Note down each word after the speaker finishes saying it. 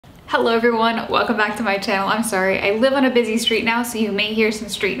Hello everyone, welcome back to my channel. I'm sorry, I live on a busy street now, so you may hear some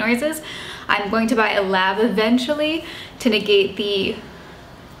street noises. I'm going to buy a lab eventually to negate the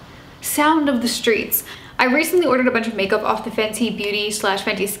sound of the streets. I recently ordered a bunch of makeup off the Fenty Beauty /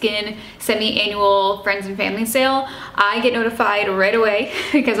 Fenty Skin semi-annual friends and family sale. I get notified right away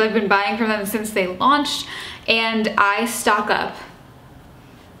because I've been buying from them since they launched, and I stock up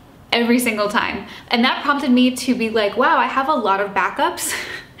every single time. And that prompted me to be like, wow, I have a lot of backups.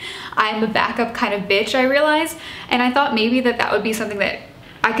 I'm a backup kind of bitch, I realize. And I thought maybe that would be something that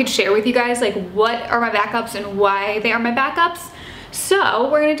I could share with you guys, like what are my backups and why they are my backups. So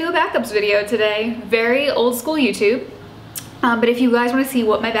we're gonna do a backups video today. Very old school YouTube. But if you guys wanna see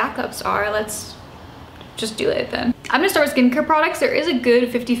what my backups are, let's just do it then. I'm gonna start with skincare products. There is a good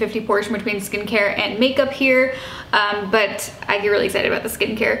 50-50 portion between skincare and makeup here, but I get really excited about the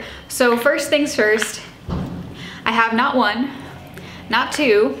skincare. So first things first, I have not one, not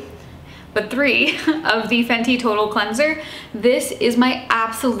two, but three of the Fenty Total Cleanser. This is my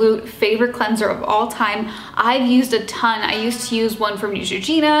absolute favorite cleanser of all time. I've used a ton. I used to use one from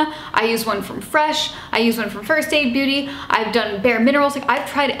Neutrogena, I use one from Fresh, I use one from First Aid Beauty, I've done Bare Minerals. Like,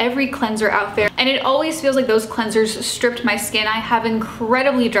 I've tried every cleanser out there, and it always feels like those cleansers stripped my skin. I have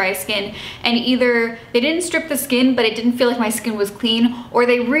incredibly dry skin, and either they didn't strip the skin, but it didn't feel like my skin was clean, or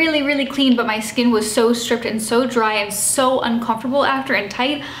they really clean, but my skin was so stripped and so dry and so uncomfortable after and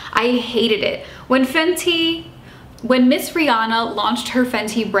tight. I hated it. When Miss Rihanna launched her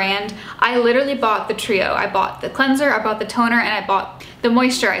Fenty brand, I literally bought the trio. I bought the cleanser, I bought the toner, and I bought the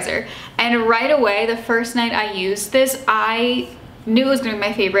moisturizer. And right away, the first night I used this, I knew it was gonna be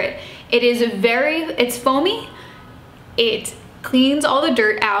my favorite. It's foamy, it cleans all the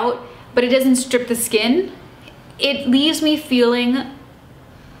dirt out, but it doesn't strip the skin. It leaves me feeling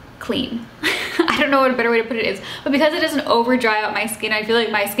clean. I don't know what a better way to put it is, but because it doesn't over dry out my skin, I feel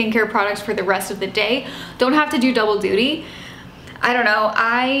like my skincare products for the rest of the day don't have to do double duty. I don't know,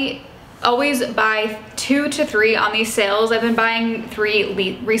 I always buy 2 to 3 on these sales. I've been buying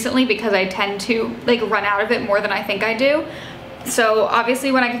 3 recently because I tend to like run out of it more than I think I do. So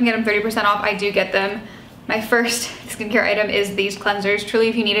obviously when I can get them 30% off, I do get them. My first skincare item is these cleansers. Truly,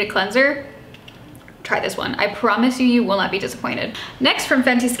 if you need a cleanser, try this one. I promise you, you will not be disappointed. Next, from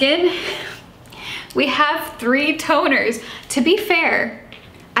Fenty Skin, we have 3 toners. To be fair,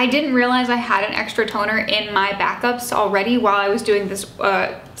 I didn't realize I had an extra toner in my backups already while I was doing this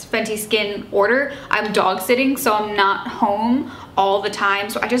Fenty Skin order. I'm dog sitting, so I'm not home all the time,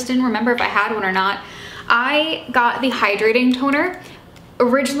 so I just didn't remember if I had one or not. I got the hydrating toner.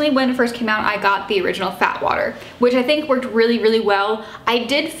 Originally, when it first came out, I got the original Fat Water, which I think worked really well. I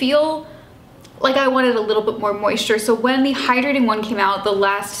did feel like I wanted a little bit more moisture, so when the hydrating one came out, the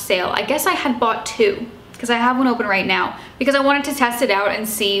last sale, I guess I had bought 2, because I have one open right now, because I wanted to test it out and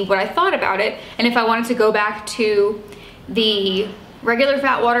see what I thought about it, and if I wanted to go back to the regular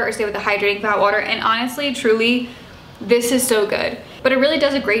Fat Water or stay with the hydrating Fat Water. And honestly, truly, this is so good. But it really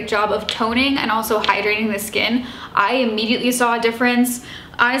does a great job of toning and also hydrating the skin. I immediately saw a difference.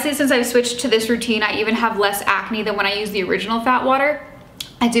 Honestly, since I've switched to this routine, I even have less acne than when I used the original Fat Water.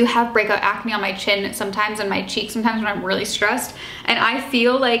 I do have breakout acne on my chin sometimes and my cheeks sometimes when I'm really stressed. And I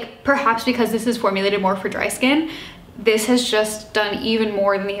feel like perhaps because this is formulated more for dry skin, this has just done even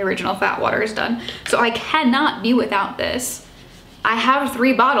more than the original Fat Water has done. So I cannot be without this. I have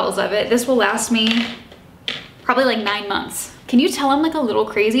 3 bottles of it. This will last me probably like 9 months. Can you tell I'm like a little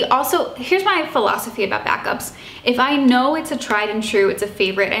crazy? Also, here's my philosophy about backups. If I know it's a tried and true, it's a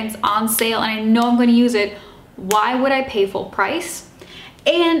favorite, and it's on sale, and I know I'm gonna use it, why would I pay full price?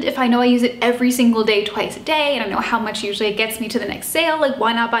 And if I know I use it every single day, twice a day, and I know how much usually it gets me to the next sale, like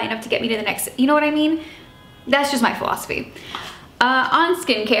why not buy enough to get me to the next, you know what I mean? That's just my philosophy. On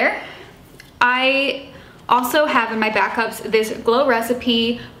skincare, I also have in my backups this Glow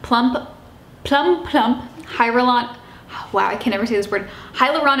Recipe Plump Hyaluronic, wow, I can never say this word,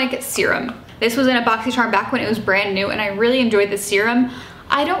 Hyaluronic Serum. This was in a BoxyCharm back when it was brand new, and I really enjoyed the serum.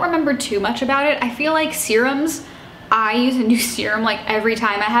 I don't remember too much about it. I feel like serums, I use a new serum like every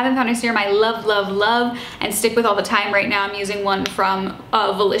time. I haven't found a serum I love and stick with all the time. Right now I'm using one from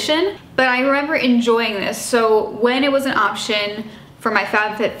Volition, but I remember enjoying this. So when it was an option for my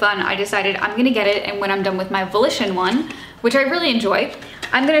FabFitFun, I decided I'm gonna get it, and when I'm done with my Volition one, which I really enjoy,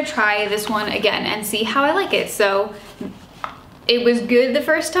 I'm gonna try this one again and see how I like it. So it was good the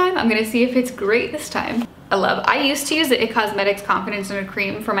first time. I'm gonna see if it's great this time. I used to use the IT Cosmetics Confidence in a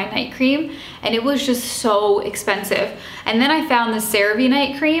Cream for my night cream, and it was just so expensive. And then I found the CeraVe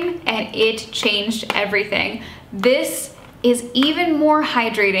night cream, and it changed everything. This is even more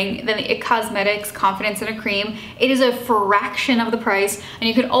hydrating than the IT Cosmetics Confidence in a Cream. It is a fraction of the price, and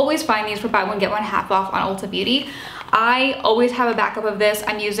you can always find these for buy one, get one half off on Ulta Beauty. I always have a backup of this.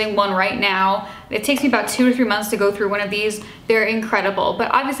 I'm using one right now. It takes me about 2 or 3 months to go through one of these. They're incredible,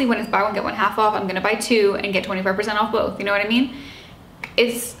 but obviously when it's buy one, get one half off, I'm gonna buy 2 and get 25% off both, you know what I mean?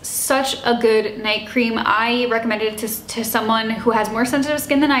 It's such a good night cream. I recommended it to someone who has more sensitive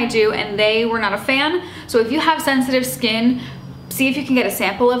skin than I do, and they were not a fan. So if you have sensitive skin, see if you can get a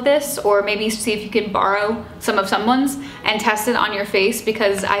sample of this, or maybe see if you can borrow some of someone's and test it on your face,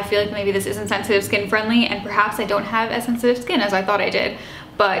 because I feel like maybe this isn't sensitive skin friendly, and perhaps I don't have as sensitive skin as I thought I did.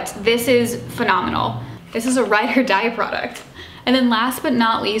 But this is phenomenal. This is a ride or die product. And then last but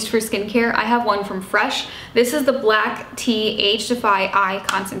not least for skincare, I have one from Fresh. This is the Black Tea Age Defy Eye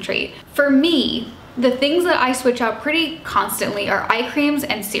Concentrate. For me, the things that I switch out pretty constantly are eye creams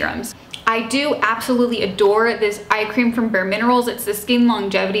and serums. I do absolutely adore this eye cream from Bare Minerals. It's the Skin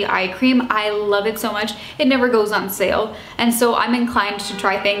Longevity Eye Cream. I love it so much. It never goes on sale. And so I'm inclined to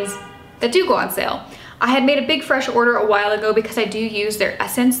try things that do go on sale. I had made a big Fresh order a while ago because I do use their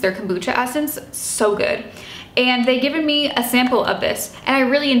essence, their kombucha essence. So good. And they given me a sample of this, and I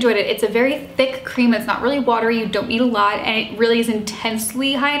really enjoyed it. It's a very thick cream. It's not really watery. You don't need a lot, and it really is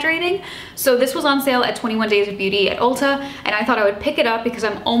intensely hydrating. So this was on sale at 21 Days of Beauty at Ulta, and I thought I would pick it up because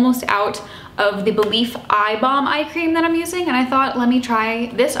I'm almost out of the Belif Eye Balm eye cream that I'm using, and I thought, let me try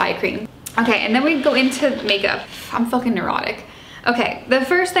this eye cream. Okay, and then we go into makeup. I'm fucking neurotic. Okay, the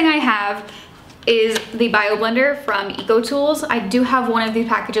first thing I have is the Bio Blender from EcoTools. I do have one of these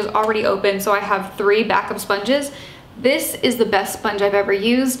packages already open, so I have 3 backup sponges. This is the best sponge I've ever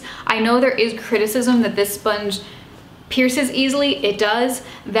used. I know there is criticism that this sponge pierces easily. It does.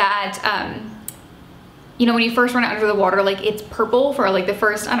 That, you know, when you first run it under the water, like it's purple for like the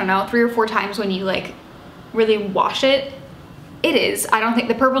first, I don't know, 3 or 4 times when you like really wash it. It is. I don't think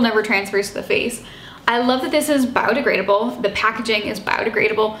the purple never transfers to the face. I love that this is biodegradable. The packaging is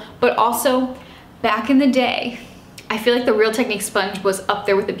biodegradable, but also back in the day, I feel like the Real Techniques sponge was up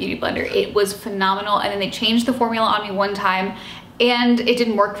there with the Beauty Blender. It was phenomenal, and then they changed the formula on me one time and it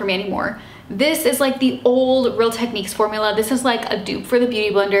didn't work for me anymore. This is like the old Real Techniques formula. This is like a dupe for the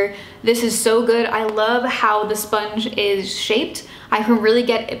Beauty Blender. This is so good. I love how the sponge is shaped. I can really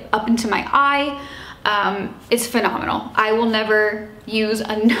get it up into my eye. It's phenomenal. I will never use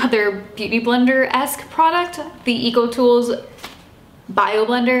another Beauty Blender-esque product. The EcoTools Bio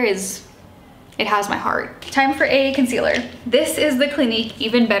Blender is, it has my heart. Time for a concealer. This is the Clinique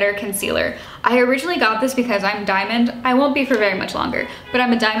Even Better Concealer. I originally got this because I'm Diamond. I won't be for very much longer, but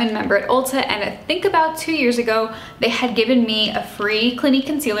I'm a Diamond member at Ulta, and I think about 2 years ago, they had given me a free Clinique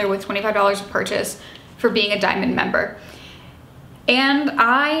concealer with $25 of purchase for being a Diamond member. And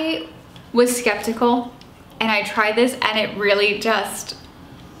I was skeptical, and I tried this, and it really just,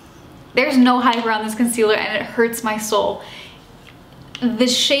 there's no hype around this concealer, and it hurts my soul. The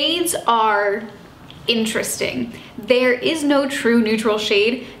shades are interesting. There is no true neutral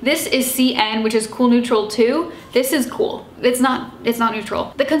shade. This is CN, which is Cool Neutral 2. This is cool. It's not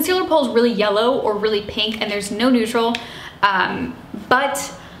neutral. The concealer pole is really yellow or really pink, and there's no neutral,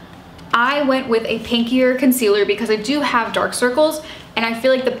 but I went with a pinkier concealer because I do have dark circles, and I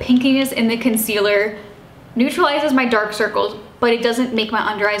feel like the pinkiness in the concealer neutralizes my dark circles, but it doesn't make my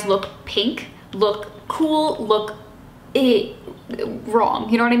under eyes look pink, look cool, look wrong,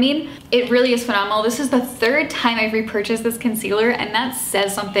 you know what I mean? It really is phenomenal. This is the 3rd time I've repurchased this concealer, and that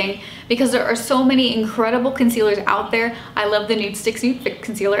says something because there are so many incredible concealers out there. I love the Nude Sticks Nude Fix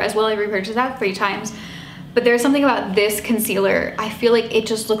concealer as well. I repurchased that 3 times. But there's something about this concealer, I feel like it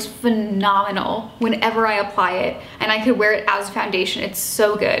just looks phenomenal whenever I apply it, and I could wear it as foundation. It's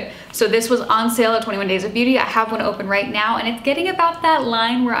so good. So this was on sale at 21 Days of Beauty. I have one open right now, and it's getting about that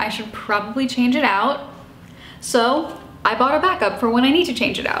line where I should probably change it out. So I bought a backup for when I need to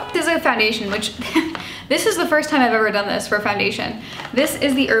change it out. This is a foundation, which this is the first time I've ever done this for a foundation. This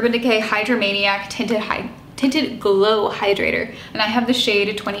is the Urban Decay Hydromaniac Tinted Glow Hydrator, and I have the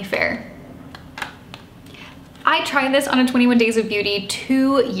shade 20 Fair. I tried this on a 21 Days of Beauty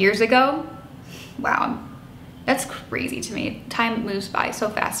 2 years ago. Wow, that's crazy to me. Time moves by so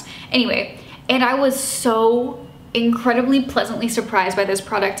fast. Anyway, and I was so incredibly pleasantly surprised by this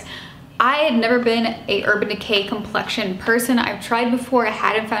product. I had never been a Urban Decay complexion person. I've tried before, I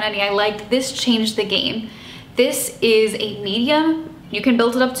hadn't found any I liked. This changed the game. This is a medium. You can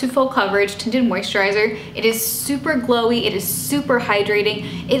build it up to full coverage, tinted moisturizer. It is super glowy, it is super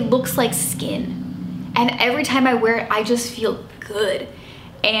hydrating. It looks like skin. And every time I wear it, I just feel good.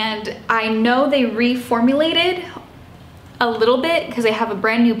 And I know they reformulated a little bit because they have a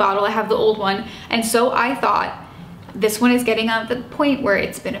brand new bottle. I have the old one. And so I thought, This one is getting at the point where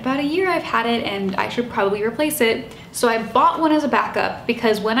it's been about a year I've had it and I should probably replace it. So I bought one as a backup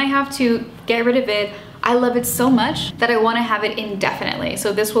because when I have to get rid of it, I love it so much that I want to have it indefinitely.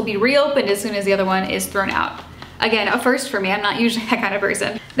 So this will be reopened as soon as the other one is thrown out. Again, a first for me. I'm not usually that kind of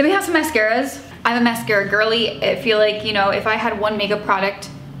person. Then we have some mascaras. I'm a mascara girly. I feel like, you know, if I had one makeup product,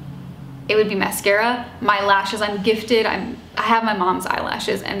 it would be mascara. My lashes, I'm gifted. I have my mom's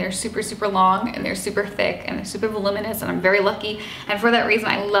eyelashes and they're super, super long and they're super thick and they're super voluminous and I'm very lucky. And for that reason,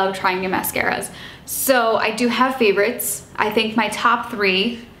 I love trying new mascaras. So I do have favorites. I think my top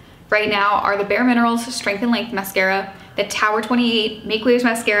 3 right now are the Bare Minerals Strength and Length Mascara, the Tower 28 Make Waves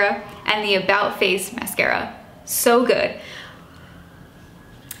Mascara, and the About Face Mascara. So good.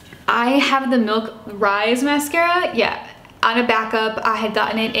 I have the Milk Rise Mascara. Yeah. On a backup, I had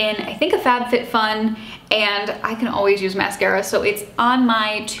gotten it in, I think, a FabFitFun, and I can always use mascara, so it's on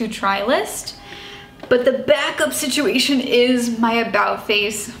my to try list. But the backup situation is my About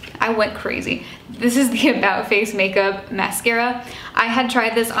Face. I went crazy. This is the About Face Makeup Mascara. I had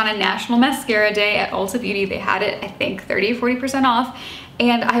tried this on a National Mascara Day at Ulta Beauty. They had it, I think, 30 or 40% off,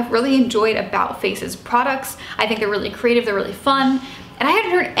 and I've really enjoyed About Face's products. I think they're really creative, they're really fun. And I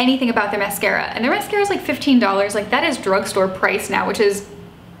hadn't heard anything about their mascara, and their mascara is like $15. Like, that is drugstore price now, which is,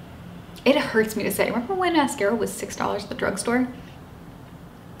 it hurts me to say. Remember when mascara was $6 at the drugstore?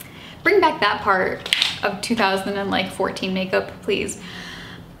 Bring back that part of 2014 makeup, please.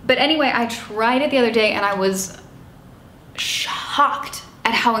 But anyway, I tried it the other day and I was shocked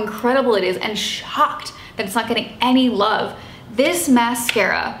at how incredible it is and shocked that it's not getting any love. This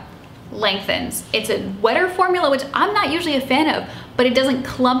mascara lengthens. It's a wetter formula, which I'm not usually a fan of, but it doesn't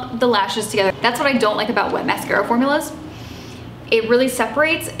clump the lashes together. That's what I don't like about wet mascara formulas. It really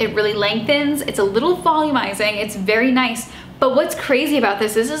separates, it really lengthens, it's a little volumizing, it's very nice. But what's crazy about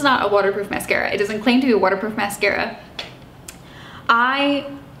this is not a waterproof mascara. It doesn't claim to be a waterproof mascara.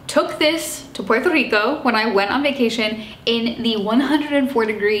 I took this to Puerto Rico when I went on vacation in the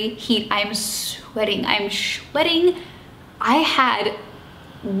 104-degree heat. I'm sweating, I had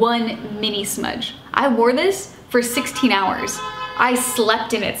one mini smudge. I wore this for 16 hours. I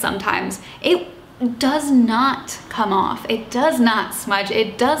slept in it sometimes. It does not come off. It does not smudge.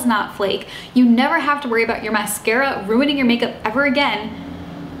 It does not flake. You never have to worry about your mascara ruining your makeup ever again.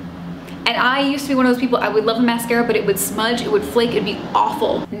 And I used to be one of those people, I would love a mascara, but it would smudge, it would flake, it'd be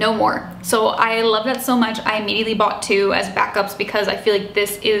awful. No more. So I love that so much. I immediately bought 2 as backups because I feel like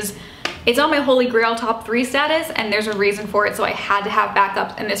this is, it's on my holy grail top 3 status, and there's a reason for it, so I had to have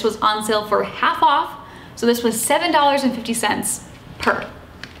backups, and this was on sale for half off. So this was $7.50 per.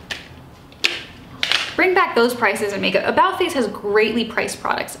 Bring back those prices in makeup. About Face has greatly priced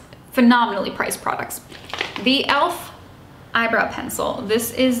products, phenomenally priced products. The e.l.f. eyebrow pencil.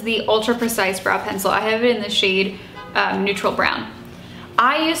 This is the Ultra Precise brow pencil. I have it in the shade Neutral Brown.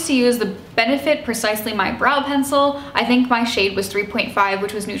 I used to use the Benefit Precisely My Brow Pencil. I think my shade was 3.5,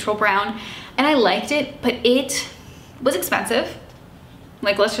 which was Neutral Brown, and I liked it, but it was expensive.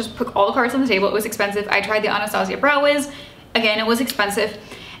 Like, let's just put all the cards on the table. It was expensive. I tried the Anastasia Brow Wiz. Again, it was expensive.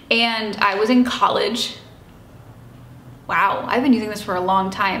 And I was in college. Wow, I've been using this for a long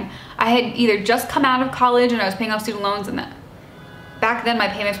time. I had either just come out of college and I was paying off student loans, and back then my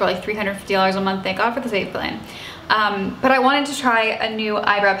payments were like $350 a month. Thank God for the save plan. But I wanted to try a new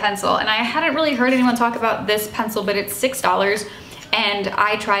eyebrow pencil, and I hadn't really heard anyone talk about this pencil, but it's $6, and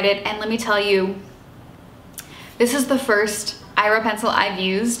I tried it, and let me tell you, this is the first eyebrow pencil I've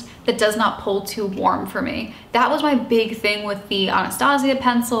used that does not pull too warm for me. That was my big thing with the Anastasia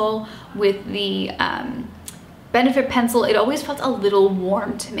pencil, with the Benefit pencil. It always felt a little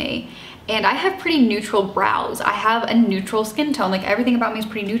warm to me. And I have pretty neutral brows. I have a neutral skin tone. Like, everything about me is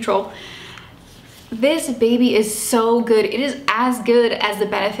pretty neutral. This baby is so good. It is as good as the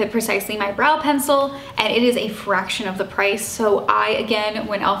Benefit Precisely My Brow Pencil, and it is a fraction of the price. So again,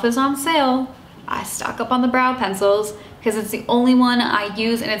 when e.l.f. is on sale, I stock up on the brow pencils because it's the only one I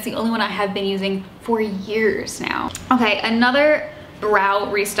use, and it's the only one I have been using for years now. Okay, another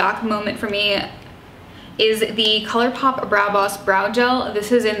brow restock moment for me is the ColourPop Brow Boss Brow Gel.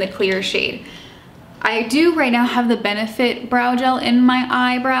 This is in the clear shade. I do right now have the Benefit Brow Gel in my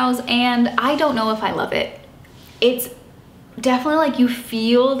eyebrows, and I don't know if I love it. It's definitely like you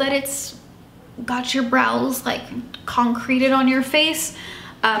feel that it's got your brows like concreted on your face.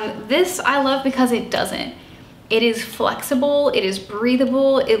 This I love because it doesn't. It is flexible, it is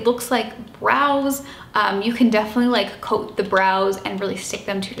breathable, it looks like brows. You can definitely like coat the brows and really stick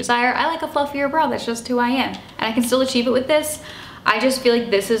them to desire. I like a fluffier brow, that's just who I am. And I can still achieve it with this. I just feel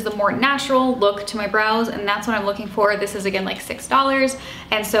like this is the more natural look to my brows, and that's what I'm looking for. This is again like $6,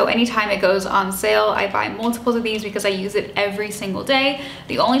 and so anytime it goes on sale, I buy multiples of these because I use it every single day.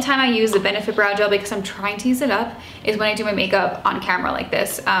 The only time I use the Benefit Brow Gel, because I'm trying to use it up, is when I do my makeup on camera like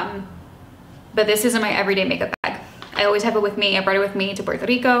this. But this isn't my everyday makeup bag. I always have it with me. I brought it with me to Puerto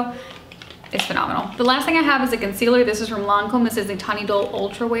Rico. It's phenomenal. The last thing I have is a concealer. This is from Lancome. This is the Tiny Doll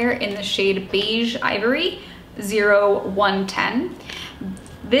Ultra Wear in the shade Beige Ivory 0110.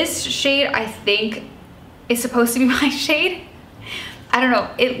 This shade, I think, is supposed to be my shade. I don't know.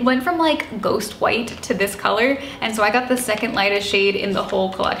 It went from like ghost white to this color, and so I got the second lightest shade in the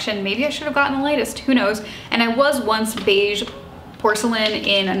whole collection. Maybe I should have gotten the lightest, who knows. And I was once beige porcelain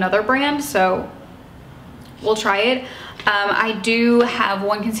in another brand, so we'll try it. I do have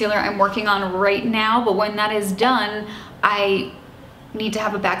one concealer I'm working on right now, but when that is done, I need to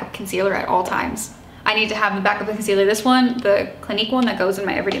have a backup concealer at all times. I need to have the backup concealer, this one, the Clinique one that goes in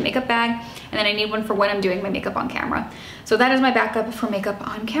my everyday makeup bag, and then I need one for when I'm doing my makeup on camera. So that is my backup for makeup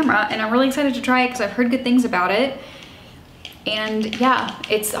on camera, and I'm really excited to try it because I've heard good things about it. And yeah,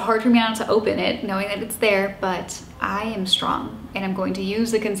 it's hard for me not to open it knowing that it's there, but I am strong and I'm going to use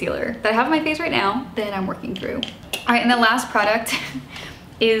the concealer that I have on my face right now that I'm working through. All right, and the last product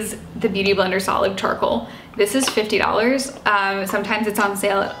is the Beauty Blender Solid Charcoal. This is $50. Sometimes it's on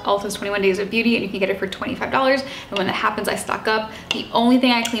sale at Ulta's 21 Days of Beauty, and you can get it for $25. And when that happens, I stock up. The only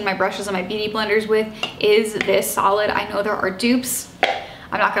thing I clean my brushes and my beauty blenders with is this solid. I know there are dupes.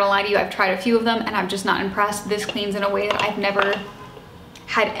 I'm not gonna lie to you, I've tried a few of them and I'm just not impressed. This cleans in a way that I've never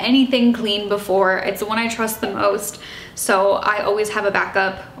had anything clean before. It's the one I trust the most. So I always have a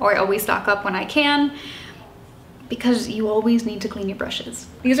backup, or I always stock up when I can, because you always need to clean your brushes.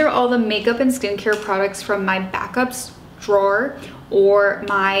 These are all the makeup and skincare products from my backups drawer or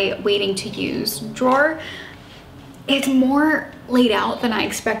my waiting to use drawer. It's more laid out than I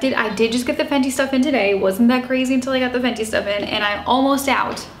expected. I did just get the Fenty stuff in today. It wasn't that crazy until I got the Fenty stuff in, and I'm almost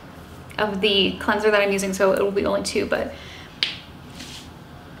out of the cleanser that I'm using, so it will be only 2, but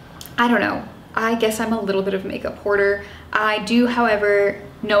I don't know. I guess I'm a little bit of a makeup hoarder. I do, however,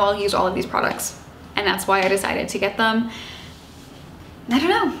 know I'll use all of these products, and that's why I decided to get them. I don't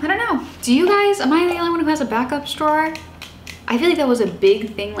know. Do you guys, am I the only one who has a backup drawer? I feel like that was a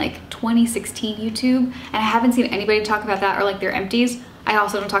big thing, like 2016 YouTube, and I haven't seen anybody talk about that or like their empties. I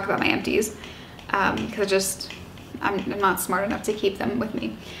also don't talk about my empties because I'm not smart enough to keep them with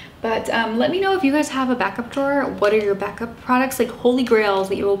me. But let me know if you guys have a backup drawer. What are your backup products, like holy grails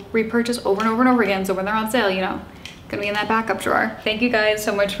that you will repurchase over and over and over again, so when they're on sale, you know, gonna be in that backup drawer. Thank you guys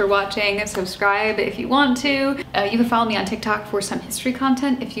so much for watching. Subscribe if you want to. You can follow me on TikTok for some history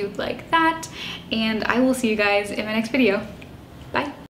content if you'd like that, and I will see you guys in my next video. Bye.